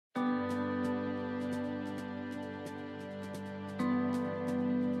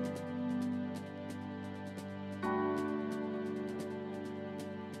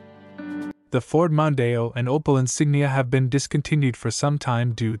The Ford Mondeo and Opel Insignia have been discontinued for some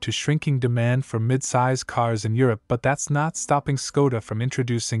time due to shrinking demand for mid-size cars in Europe, but that's not stopping Skoda from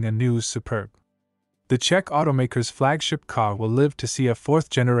introducing a new Superb. The Czech automaker's flagship car will live to see a fourth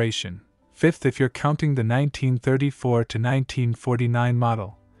generation, fifth if you're counting the 1934 to 1949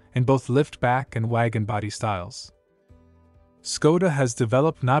 model, in both liftback and wagon body styles. Skoda has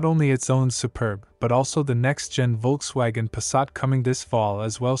developed not only its own Superb, but also the next-gen Volkswagen Passat coming this fall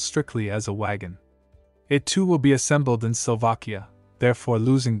as well, strictly as a wagon. It too will be assembled in Slovakia, therefore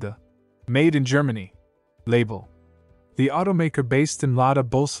losing the "Made in Germany" label. The automaker based in Lada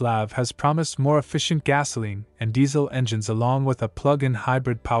Boleslav has promised more efficient gasoline and diesel engines along with a plug-in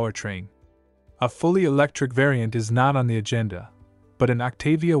hybrid powertrain. A fully electric variant is not on the agenda, but an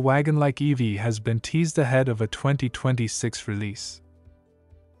Octavia wagon-like EV has been teased ahead of a 2026 release.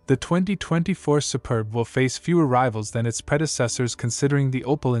 The 2024 Superb will face fewer rivals than its predecessors, considering the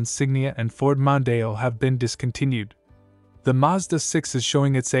Opel Insignia and Ford Mondeo have been discontinued. The Mazda 6 is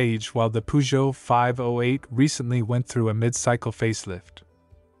showing its age, while the Peugeot 508 recently went through a mid-cycle facelift.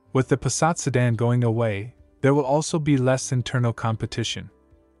 With the Passat sedan going away, there will also be less internal competition.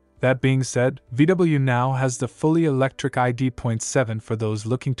 That being said, VW now has the fully electric ID.7 for those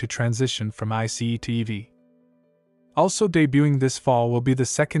looking to transition from ICE to EV. Also debuting this fall will be the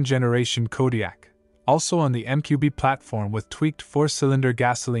second-generation Kodiaq, also on the MQB platform with tweaked 4-cylinder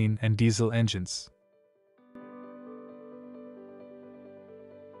gasoline and diesel engines.